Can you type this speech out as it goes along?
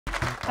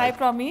Hi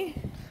Prami.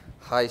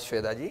 Hi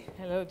Shweta ji.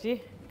 Hello ji.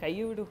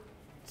 Kayu vidu.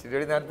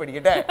 Chirudi naan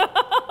padikitte.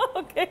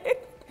 Okay.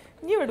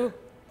 You vidu.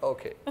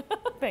 Okay.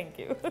 Thank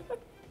you.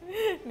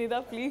 Nida,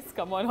 please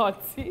come on hot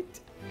seat.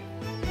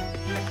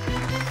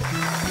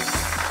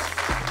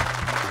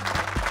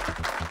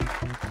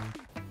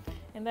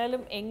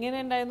 എന്തായാലും എങ്ങനെ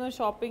ഉണ്ടായിരുന്നു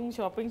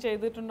shopping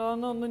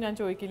ചെയ്തിട്ടുണ്ടോയെന്നൊന്നും ഞാൻ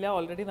ചോദിക്കില്ല.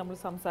 Already നമ്മൾ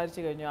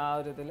സംസാരിച്ചു കഴിഞ്ഞു ആ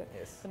ഒരു ഇതിൽ.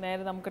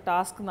 നേരെ നമുക്ക്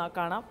ടാസ്ക്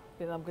കാണാം,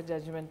 പിന്നെ നമുക്ക്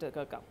ജഡ്ജ്മെന്റ്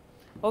കേൾക്കാം.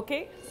 ഓക്കെ,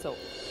 സോ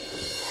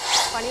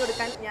പണി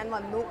കൊടുക്കാൻ ഞാൻ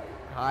വന്നു.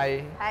 ഹായ്.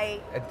 ഹായ്.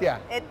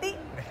 എത്തി.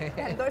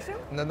 സന്തോഷം.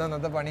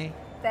 ഇന്നത്തെ പണി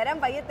തരാം,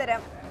 പയ്യെ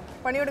തരാം.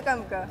 പണി കൊടുക്കാം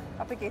നമുക്ക്.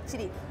 അപ്പൊ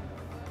ഇച്ചിരി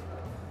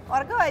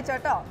ഉറക്കം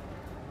വായിച്ചോട്ടോ.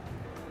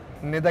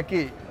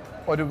 നിതയ്ക്ക്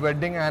ഒരു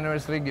വെഡിങ്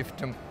ആനിവേഴ്സറി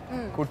ഗിഫ്റ്റും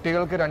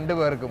കുട്ടികൾക്ക് 2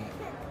 പേർക്കും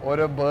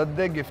ഒരു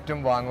ബർത്ത്ഡേ ഗിഫ്റ്റും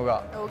വാങ്ങുക.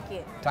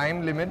 Time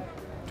limit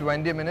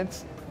 20 minutes,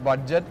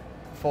 budget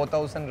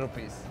 4000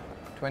 rupees.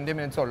 20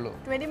 minutes ഉള്ളൂ.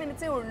 20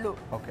 minutes ഉള്ളൂ.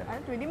 ഓക്കേ.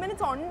 20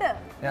 minutes ഉണ്ട്.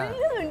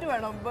 20 minutes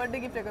വേണം ബർത്ത്ഡേ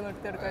ഗിഫ്റ്റ് ഒക്കെ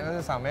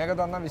എടുക്കാൻ. സമയമൊക്കെ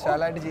തന്നാൽ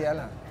വിശാലമായിട്ട്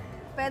ചെയ്യാലോ.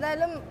 അപ്പോൾ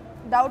ഏതായാലും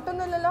ഡൗട്ട്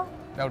ഒന്നുമില്ലല്ലോ?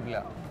 ഡൗട്ട്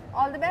ഇല്ല.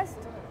 All the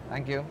best.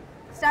 Thank you.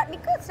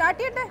 Start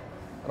ചെയ്യട്ടെ.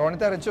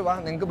 റോണിത്തെ അരച്ചു വാ,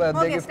 നിങ്ങൾക്ക്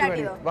ബർത്ത്ഡേ ഗിഫ്റ്റ്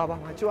വേണ്ടി. വാ വാ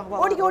അച്ചു വാ.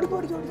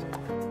 ഓടിക്കോ.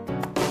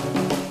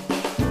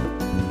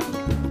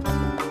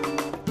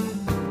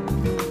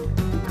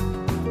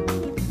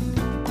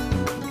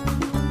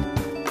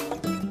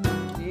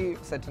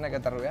 സെറ്റിനൊക്കെ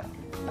എത്ര രൂപ?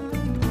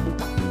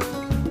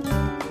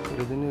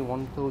 ഇതിന്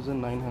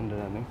 1900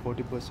 ആണ്.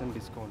 40%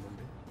 ഡിസ്കൗണ്ട്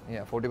ഉണ്ട്.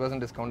 40%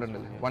 ഡിസ്കൗണ്ട് ഉണ്ട്.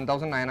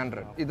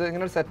 1900. ഇത്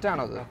ഇങ്ങനെ ഒരു സെറ്റ്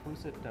ആണോ? ഫുൾ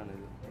സെറ്റ് ആണ്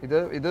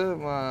ഇത്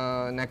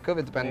നെക്ക്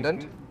വിത്ത്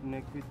പെൻഡന്റ്.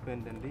 നെക്ക് വിത്ത്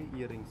പെൻഡന്റ്,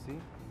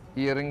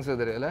 ഇയറിംഗ്സ്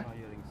ഇതിൽ അല്ലേ?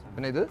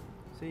 പിന്നെ ഇത്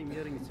സെയിം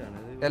ഇയറിംഗ്സ് ആണ്.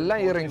 എല്ലാ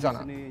ഇയറിംഗ്സ്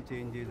ആണ്.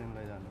 ചേഞ്ച്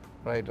ചെയ്തിട്ടുള്ളതാണ്.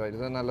 റൈറ്റ്.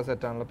 ഇത് നല്ല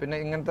സെറ്റ് ആണല്ലോ. പിന്നെ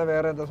ഇങ്ങനത്തെ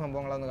വേറെ ഏതാ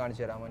സംഭവങ്ങളൊന്ന്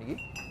കാണിച്ചു തരാമോ എനിക്ക്?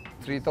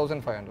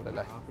 3500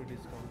 അല്ലേ? After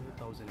discount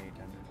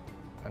 1800.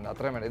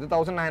 അത്രയും വേണ്ട. ഇത്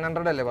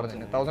 1900 അല്ലേ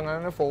പറഞ്ഞത്?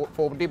 1900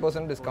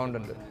 40% ഡിസ്കൗണ്ട്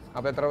ഉണ്ട്.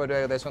 അപ്പോൾ എത്ര വരും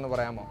ഏകദേശം ഒന്ന്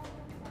പറയാമോ?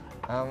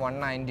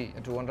 190.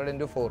 200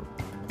 into 4.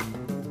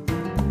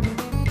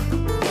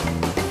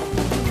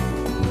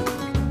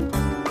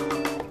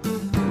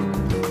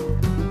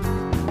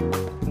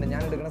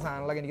 ഞാൻ എടുക്കുന്ന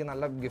സാധനങ്ങളൊക്കെ എനിക്ക്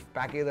നല്ല ഗിഫ്റ്റ്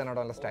പാക്ക് ചെയ്ത് തന്നോ,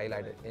 നല്ല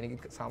സ്റ്റൈലായിട്ട്.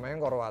 എനിക്ക് സമയം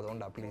കുറവാണ്,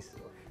 അതുകൊണ്ടാണ്. പ്ലീസ്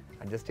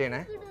അഡ്ജസ്റ്റ്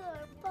ചെയ്യണേ.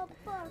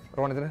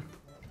 റോണിത്തിന്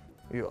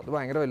അയ്യോ അത്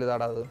ഭയങ്കര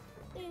വലുതാടാ.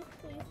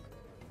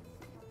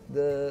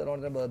 ഇത്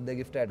റോണിത്തിന് ബർത്ത്ഡേ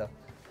ഗിഫ്റ്റ് ആയിട്ടോ.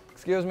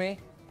 എക്സ്ക്യൂസ് മീ,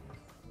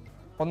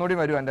 ഒന്നുകൂടി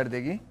വരൂ എൻ്റെ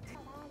അടുത്തേക്ക്.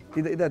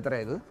 ഇത്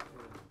എത്രയാണ്?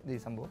 ഇത് ഈ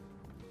സംഭവം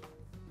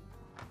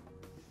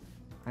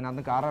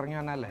അതിനകത്ത് കാർ ഇറങ്ങി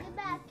വന്നല്ലേ?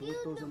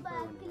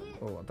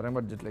 ഓ, അത്രയും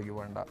ബഡ്ജറ്റിലേക്ക്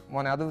വേണ്ട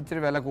മോനെ. അത്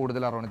ഇച്ചിരി വില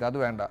കൂടുതലാണ് റോണിത്ത്, അത്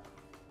വേണ്ട.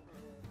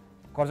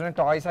 കുറച്ചുകൂടി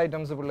ടോയ്സ്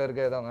ഐറ്റംസ്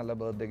പിള്ളേർക്ക് ഏതാ നല്ല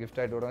ബർത്ത്ഡേ ഗിഫ്റ്റ്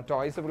ആയിട്ട് കൊടുക്കാം?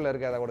 ടോയ്സ്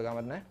പിള്ളേർക്ക് ഏതാ കൊടുക്കാൻ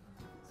പറ്റുന്നത്?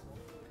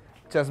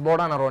 ചെസ്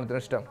ബോർഡാണോ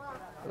റോണിത്തിന് ഇഷ്ടം?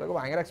 അതൊക്കെ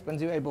ഭയങ്കര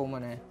എക്സ്പെൻസീവ് ആയി പോകും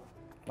മോനെ.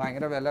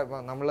 ഭയങ്കര വില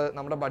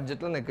നമ്മുടെ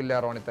ബഡ്ജറ്റിൽ നിൽക്കില്ല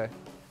റോണിത്തെ.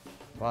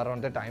 അപ്പോൾ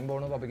റോണിത്തെ ടൈം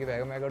പോകണം. പപ്പയ്ക്ക്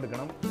വേഗം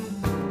എടുക്കണം.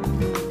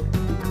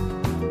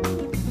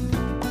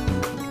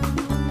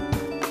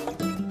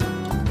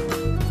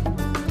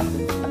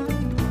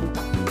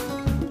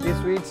 ഈ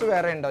സ്വീറ്റ്സ്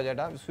വേറെ ഉണ്ടോ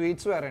ചേട്ടാ?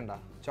 സ്വീറ്റ്സ് വേറെ ഉണ്ടോ?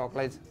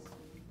 ചോക്ലേറ്റ്സ്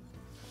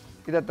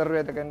ഇത് എത്ര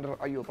രൂപയൊക്കെ?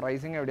 അയ്യോ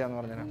പ്രൈസിങ് എവിടെയാന്ന്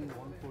പറഞ്ഞാൽ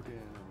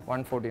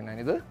 149.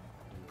 ഇത്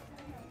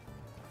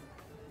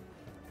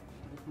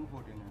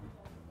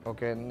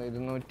ഓക്കെ.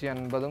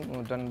 250,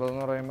 150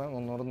 എന്ന് പറയുമ്പോൾ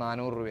 300,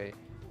 400 രൂപയായി.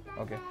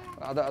 ഓക്കെ,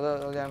 അത്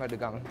ഞാൻ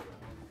എടുക്കാം.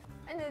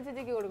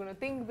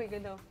 Think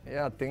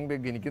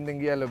big. എനിക്കും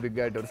തിങ്ക് ചെയ്യാമല്ലോ ബിഗ്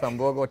ആയിട്ട്. ഒരു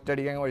സംഭവം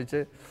ഒറ്റയടിക്കാൻ കഴിച്ച്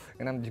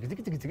ഇങ്ങനെ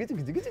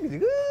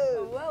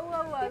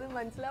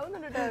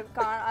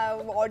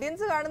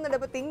ഓഡിയൻസ് കാണുന്നുണ്ട്.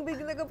 അപ്പൊ തിങ്ക്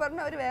ബിഗ് എന്നൊക്കെ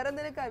പറഞ്ഞാൽ അവർ വേറെ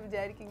എന്തെങ്കിലും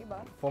വിചാരിക്കും.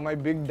 ഫോർ മൈ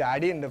ബിഗ്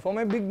ഡാഡി ഉണ്ട്. ഫോർ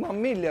മൈ ബിഗ്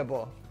മമ്മി ഇല്ല.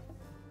 അപ്പോ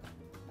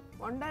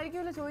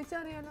ഉണ്ടായിരിക്കുമല്ലോ,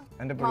 ചോദിച്ചറിയാലോ.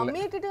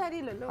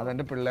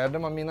 അതെന്റെ പിള്ളേരുടെ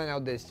മമ്മി എന്നാ ഞാൻ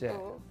ഉദ്ദേശിച്ചത്.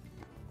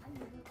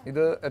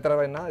 ഇത് എത്ര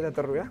വേണ? ഇത്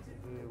എത്ര രൂപ?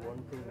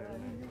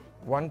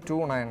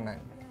 1299.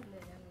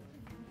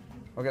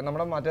 ഓക്കെ,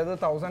 നമ്മുടെ മറ്റേത്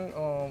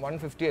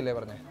 1150 അല്ലേ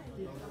പറഞ്ഞേ?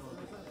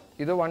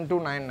 ഇത്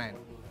 1299.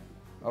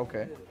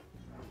 ഓക്കെ,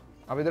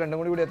 അപ്പോൾ ഇത് രണ്ടും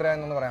കൂടി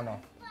എത്രയാണെന്നൊന്ന് പറയാമോ?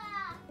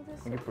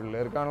 എനിക്ക്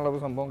പിള്ളേർക്കാണുള്ള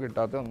സംഭവം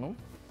കിട്ടാത്തതൊന്നും.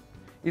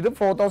 ഇത്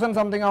 4000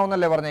 സംതിങ്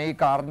ആവുന്നല്ലേ പറഞ്ഞേ ഈ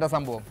കാറിന്റെ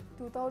സംഭവം?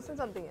 2000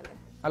 സംതിങ് അല്ലേ?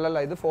 അല്ലല്ല,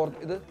 ഇത്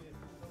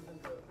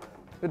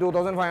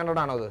 2500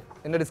 ആണോ? ഇത്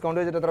ഇതിന്റെ ഡിസ്കൗണ്ട്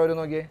വെച്ചിട്ട് എത്ര വരും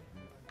നോക്കിയേ?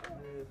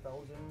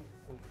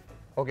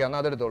 ഓക്കെ, എന്നാൽ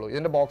അതെടുത്തോളൂ.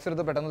 ഇതിന്റെ ബോക്സ്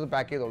എടുത്ത് പെട്ടെന്ന്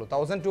പാക്ക് ചെയ്തോളൂ.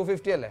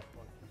 1250 അല്ലേ?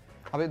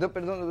 അപ്പോൾ ഇത്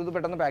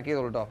പെട്ടെന്ന് പാക്ക്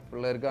ചെയ്തോളൂ കേട്ടോ,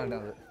 പിള്ളേർക്ക്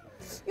വേണ്ടത്.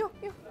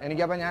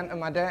 എനിക്കപ്പോൾ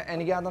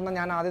എനിക്ക്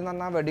ഞാൻ ആദ്യം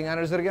തന്ന വെഡിങ്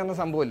ആനിവേഴ്സറിക്ക് തന്ന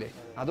സംഭവമില്ലേ,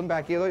 അതും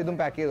പാക്ക് ചെയ്തോ, ഇതും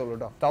പാക്ക് ചെയ്തോളൂ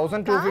കേട്ടോ.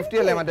 1250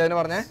 അല്ലേ മറ്റേതിന്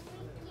പറഞ്ഞേ?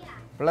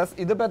 പ്ലസ്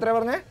ഇതിപ്പോൾ എത്രയാണ്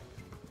പറഞ്ഞേ?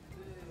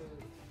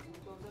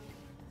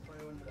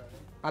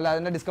 അല്ല,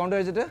 അതിൻ്റെ ഡിസ്കൗണ്ട്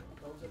വെച്ചിട്ട്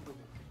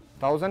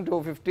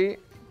 1250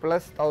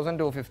 പ്ലസ്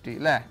 1250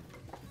 അല്ലേ?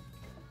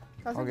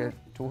 ഓക്കെ,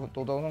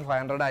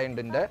 2500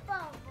 ആയിട്ടുണ്ട് എൻ്റെ.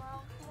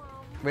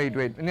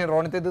 വെയിറ്റ് ഇനി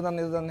റോണിത്തെ ഇത്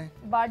തന്നെ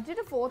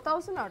ബഡ്ജറ്റ്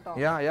 4000 ആട്ടോ.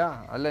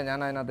 അല്ലേ, ഞാൻ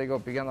അതിനകത്തേക്ക്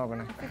ഒപ്പിക്കാൻ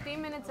നോക്കണേ. 15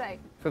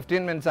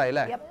 minutes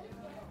ആയില്ലേ?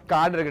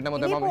 കാർഡ് എടുക്കട്ടെ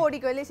മൊത്തം.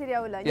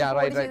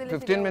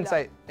 15 minutes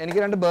ആയി. എനിക്ക്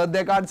 2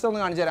 ബർത്ത്ഡേ കാർഡ്സ് ഒന്ന്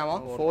കാണിച്ചു തരാമോ?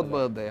 4th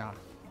birthday.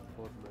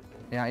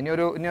 ഇനി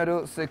ഒരു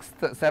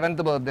 6th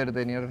 7th ബർത്ത്ഡേ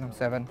എടുത്ത് ഇനി ഒരു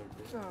 7.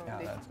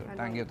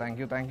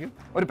 Thank you.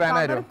 ഒരു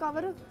പേനായിരുന്നു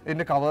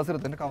ഇതിന്റെ കവേഴ്സ്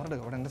എടുത്ത് എന്റെ കവർ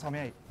എടുക്കുക. എന്റെ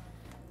സമയമായി.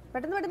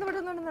 പെട്ടെന്ന്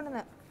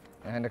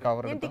എന്റെ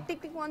കവർ ടിക്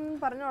ടിക് ടിക് വന്ന്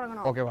പറഞ്ഞു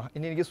തുടങ്ങണം. ഓക്കെ വാ.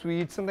 ഇനി എനിക്ക്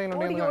സ്വീറ്റ്സ് എന്തെങ്കിലും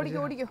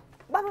ഓടിക്കോ. ഓടിയോ.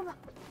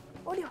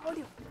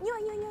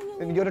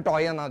 എനിക്കൊരു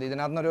ടോയ് തന്നാൽ മതി.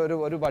 ഇതിനകത്ത്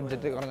ഒരു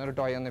ബഡ്ജറ്റ് കുറഞ്ഞൊരു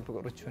ടോയ് തന്നെ ഇപ്പോൾ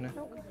റിച്ചുവിന്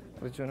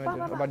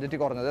ബഡ്ജറ്റ്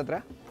കുറഞ്ഞത് എത്ര?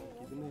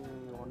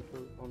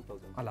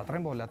 അല്ല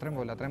അത്രയും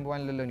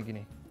പോകാനില്ലല്ലോ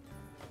എനിക്കിനി.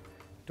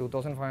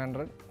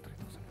 2500.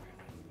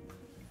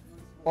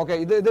 ഓക്കെ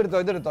ഇതെടുത്തോ.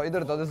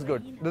 This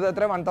good. ഇത്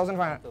എത്ര?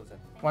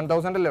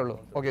 1000 അല്ലേ ഉള്ളൂ.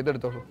 ഓക്കെ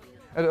ഇതെടുത്തോളൂ.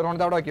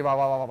 റോണത്ത് അവിടെ വയ്ക്കി.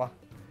 വാ.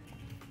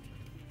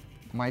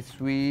 My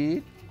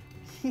sweet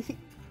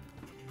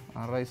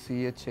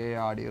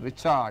RICHARD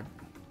Richard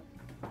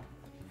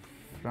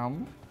from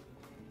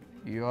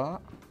your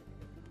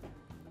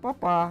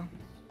papa.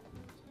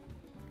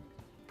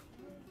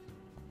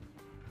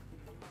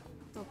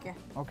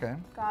 Okay.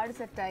 Card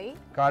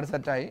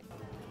സെറ്റായി.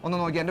 ഒന്ന്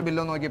നോക്കി എന്റെ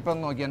ബില്ല് നോക്കി. ഇപ്പൊ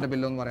നോക്കി എന്റെ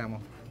ബില്ല് ഒന്ന് പറയാമോ?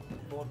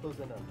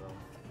 4000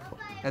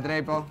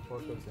 എത്രയായി ഇപ്പോ?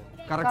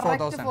 കറക്റ്റ്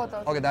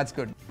 4000. Okay that's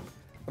good.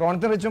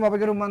 റോണത്ത് റിച്ചും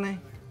പപ്പയ്ക്ക് റൂം വന്നേ.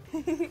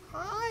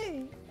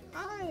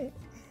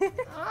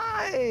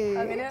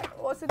 അങ്ങനെ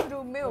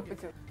റൂമേ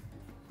ഒപ്പിച്ചു.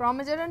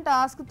 പ്രോമിജേഷൻ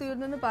ടാസ്ക്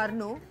തീർന്നെന്ന്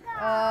പറഞ്ഞു.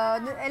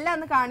 എല്ലാം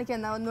ഒന്ന്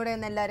കാണിക്കാം ഒന്നുകൂടെ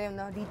എല്ലാവരെയും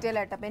ഡീറ്റെയിൽ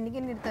ആയിട്ട്. അപ്പൊ എനിക്ക്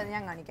എടുത്തത്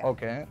ഞാൻ കാണിക്കാം.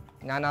 ഓക്കെ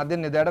ഞാൻ ആദ്യം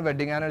നിതയുടെ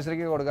വെഡിങ്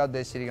ആനിവേഴ്സറിക്ക് കൊടുക്കാൻ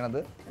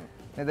ഉദ്ദേശിച്ചിരിക്കുന്നത്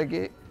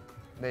നിതയ്ക്ക്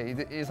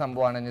ഇത് ഈ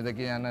സംഭവമാണ്.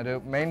 നിതയ്ക്ക് ഞാനൊരു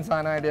മെയിൻ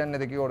സാധനമായിട്ട് ഞാൻ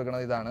നിതയ്ക്ക്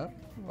കൊടുക്കുന്നത് ഇതാണ്.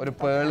 ഒരു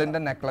പേളിന്റെ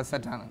നെക്ലസ്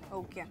സെറ്റ് ആണ്.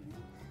 ഓക്കെ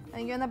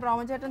എനിക്ക്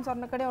പ്രോമിജേഷൻ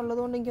സ്വർണ്ണക്കട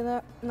ഉള്ളതുകൊണ്ട് എനിക്ക്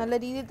നല്ല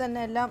രീതിയിൽ തന്നെ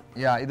എല്ലാം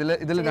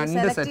ഇതിൽ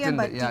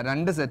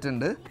 2 സെറ്റ്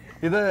ഉണ്ട്.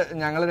 ഇത്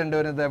ഞങ്ങൾ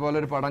രണ്ടുപേരും ഇതേപോലെ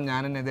ഒരു പടം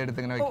ഞാൻ ഇത് എടുത്ത്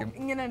ഇങ്ങനെ വെക്കും.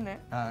 ഇങ്ങനെ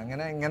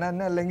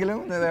തന്നെ അല്ലെങ്കിലും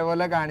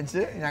ഇതേപോലെ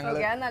കാണിച്ച് ഞങ്ങൾ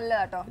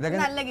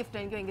നല്ല ഗിഫ്റ്റ്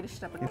എനിക്ക് ഭയങ്കര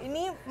ഇഷ്ടപ്പെട്ടു.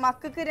 ഇനി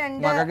മക്കൾക്ക്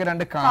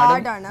 2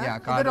 കാർഡാണ്.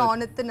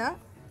 റോണത്തിന്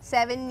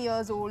 7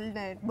 years old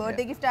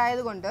ബർത്ത്ഡേ ഗിഫ്റ്റ്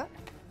ആയതുകൊണ്ട്.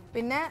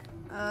 പിന്നെ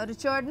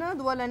റിച്ചാർഡിന്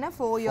അതുപോലെ തന്നെ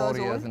 4 years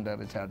old.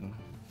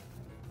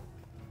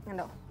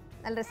 കണ്ടോ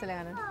നല്ല രസമല്ലേ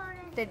കാണാൻ.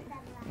 പിന്നെ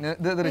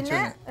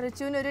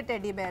റിച്ചുവിന് ഒരു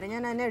ടെഡി ബെയർ.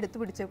 ഞാൻ അതിനെ എടുത്ത്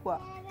പിടിച്ചേക്കുവാ.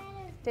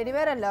 ടെഡി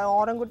ബെയർ അല്ല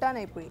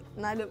ഓറംകുട്ടാനായി പോയി.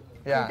 എന്നാലും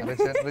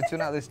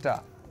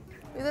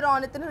ഇത്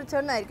റോണത്തിന്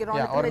റിച്ചാർഡിനായിരിക്കും.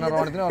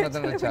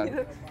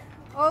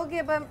 ഓക്കെ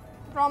അപ്പം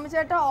പ്രോമിസ്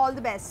ചേട്ടാ ഓൾ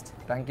ദി ബെസ്റ്റ്.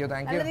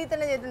 നല്ല രീതിയിൽ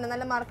തന്നെ ചെയ്തിട്ടുണ്ട്.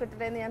 നല്ല മാർക്ക്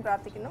കിട്ടട്ടെ എന്ന് ഞാൻ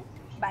പ്രാർത്ഥിക്കുന്നു.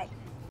 ബൈ.